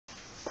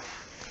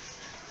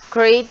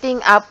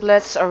Creating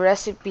applets or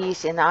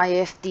recipes in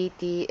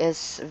Ifttt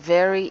is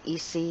very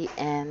easy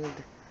and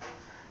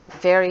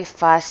very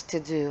fast to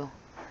do.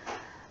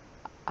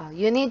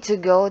 You need to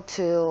go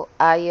to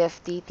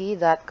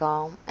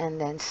ifttt.com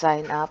and then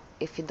sign up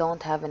if you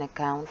don't have an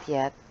account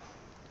yet.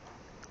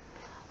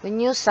 When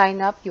you sign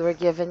up, you are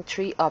given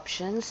three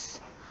options.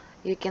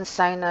 You can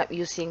sign up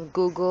using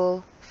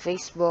Google,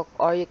 Facebook,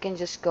 or you can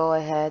just go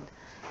ahead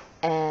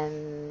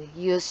and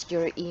use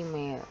your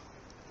email.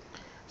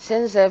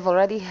 Since I've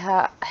already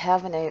have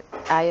an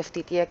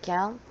Ifttt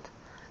account,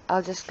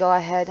 I'll just go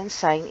ahead and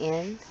sign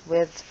in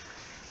with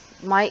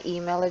my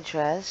email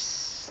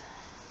address.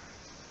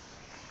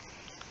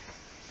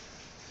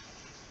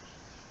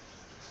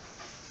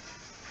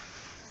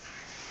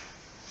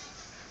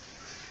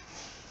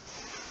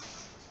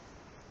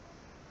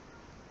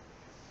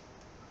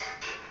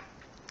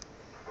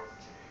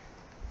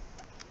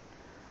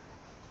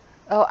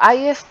 Oh,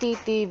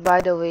 Ifttt,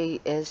 by the way,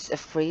 is a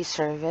free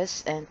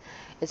service and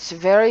it's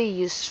very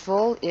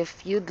useful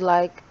if you'd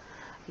like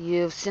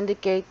you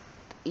syndicate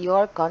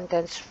your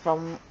contents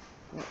from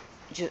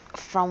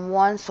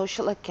one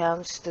social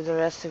accounts to the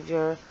rest of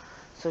your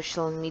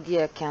social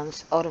media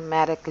accounts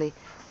automatically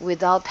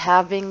without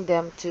having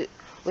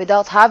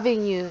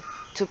you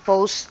to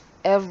post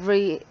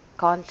every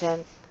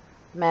content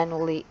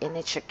manually in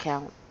each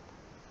account.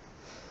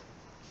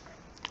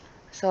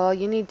 So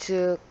you need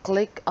to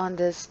click on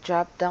this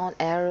drop down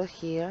arrow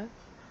here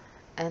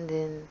and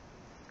then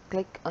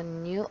click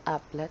on new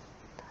applet.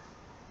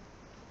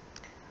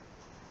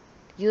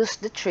 Use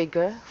the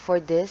trigger for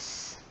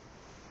this.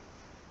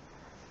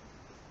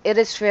 It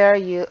is where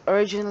you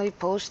originally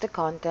post the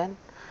content.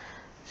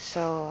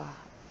 So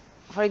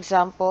for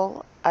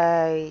example,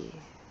 I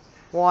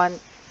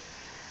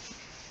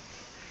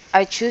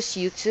choose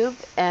YouTube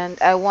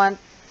and I want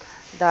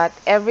that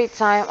every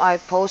time I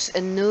post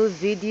a new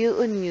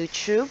video on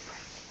YouTube,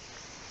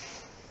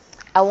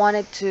 I want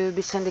it to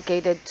be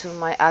syndicated to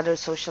my other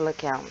social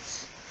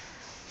accounts.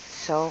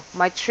 So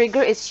my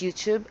trigger is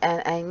YouTube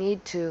and I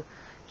need to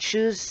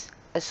choose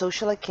a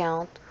social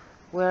account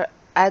where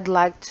I'd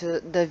like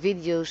the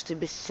videos to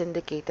be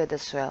syndicated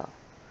as well.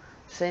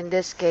 So in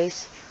this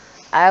case,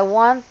 I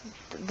want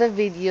the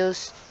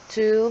videos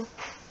to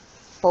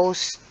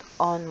post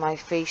on my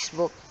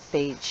Facebook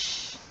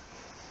page.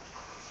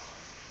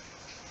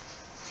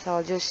 So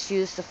I'll just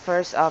use the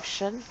first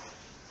option.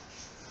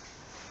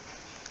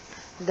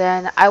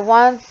 Then I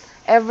want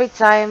every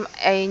time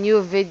a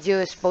new video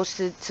is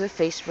posted to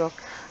Facebook,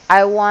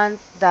 I want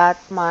that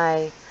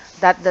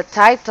the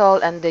title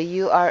and the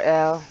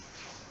URL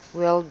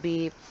will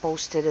be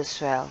posted as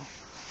well.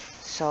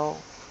 So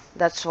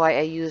that's why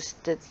I use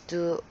the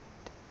two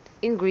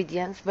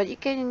ingredients, but you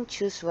can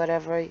choose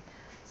whatever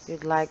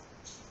you'd like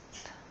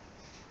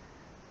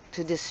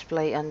to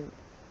display on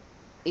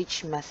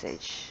each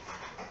message.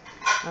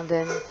 And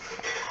then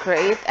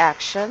create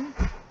action.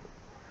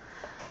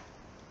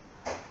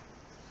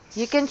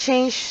 You can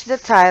change the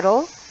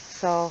title,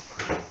 so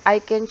I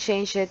can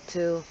change it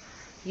to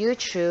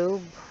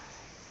YouTube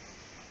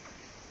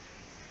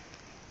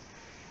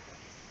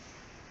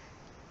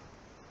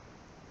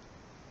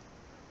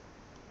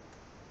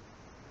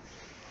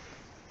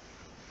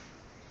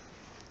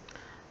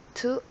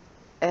to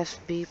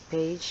FB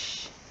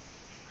page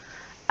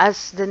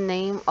as the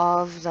name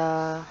of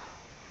the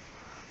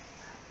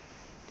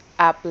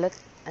applet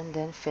and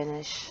then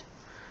finish.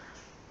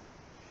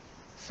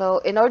 So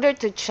in order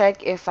to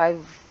check if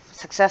I've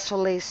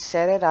successfully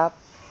set it up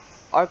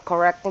or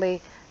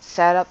correctly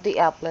set up the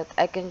applet,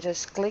 I can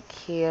just click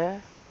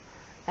here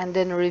and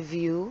then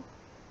review,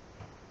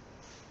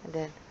 and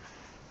then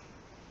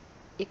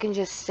you can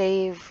just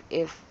save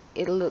if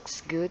it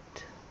looks good.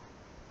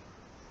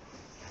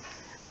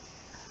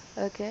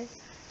 Okay,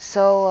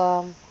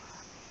 so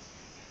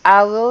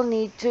I will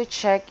need to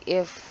check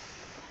if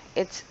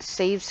it's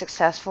saved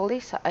successfully,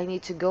 so I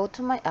need to go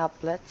to my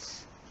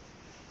applets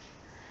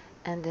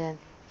and then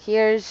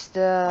here's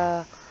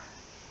the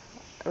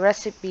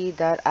recipe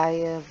that I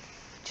have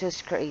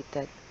just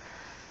created.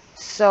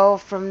 So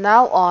from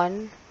now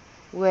on,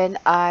 when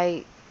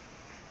I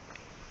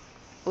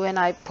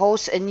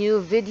post a new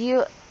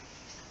video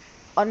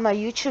on my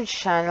YouTube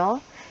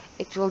channel,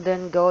 it will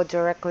then go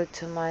directly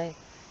to my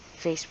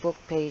Facebook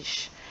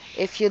page.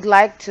 If you'd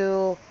like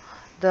the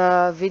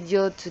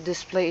video to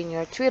display in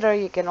your Twitter,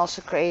 you can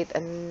also create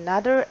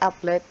another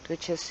applet,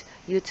 which is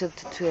YouTube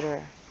to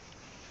Twitter.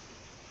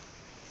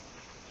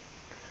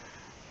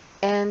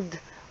 And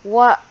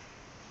what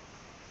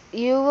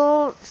you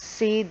will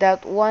see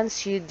that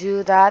once you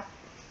do that,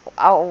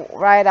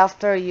 right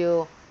after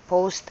you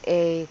post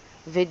a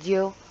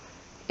video,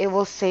 it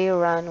will say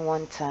run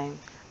one time,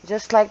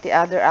 just like the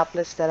other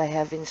applets that I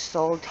have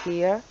installed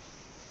here.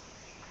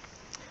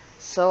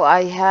 So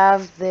I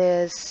have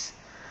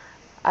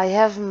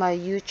my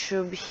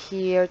YouTube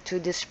here to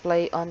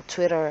display on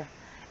Twitter,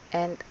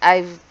 and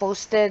I've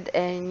posted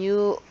a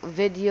new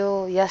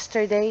video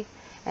yesterday,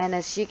 and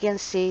as you can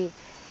see,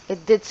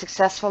 it did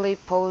successfully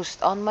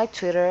post on my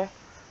Twitter.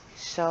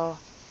 So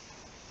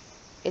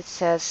it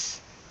says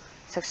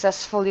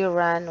Successfully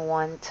run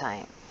one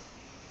time.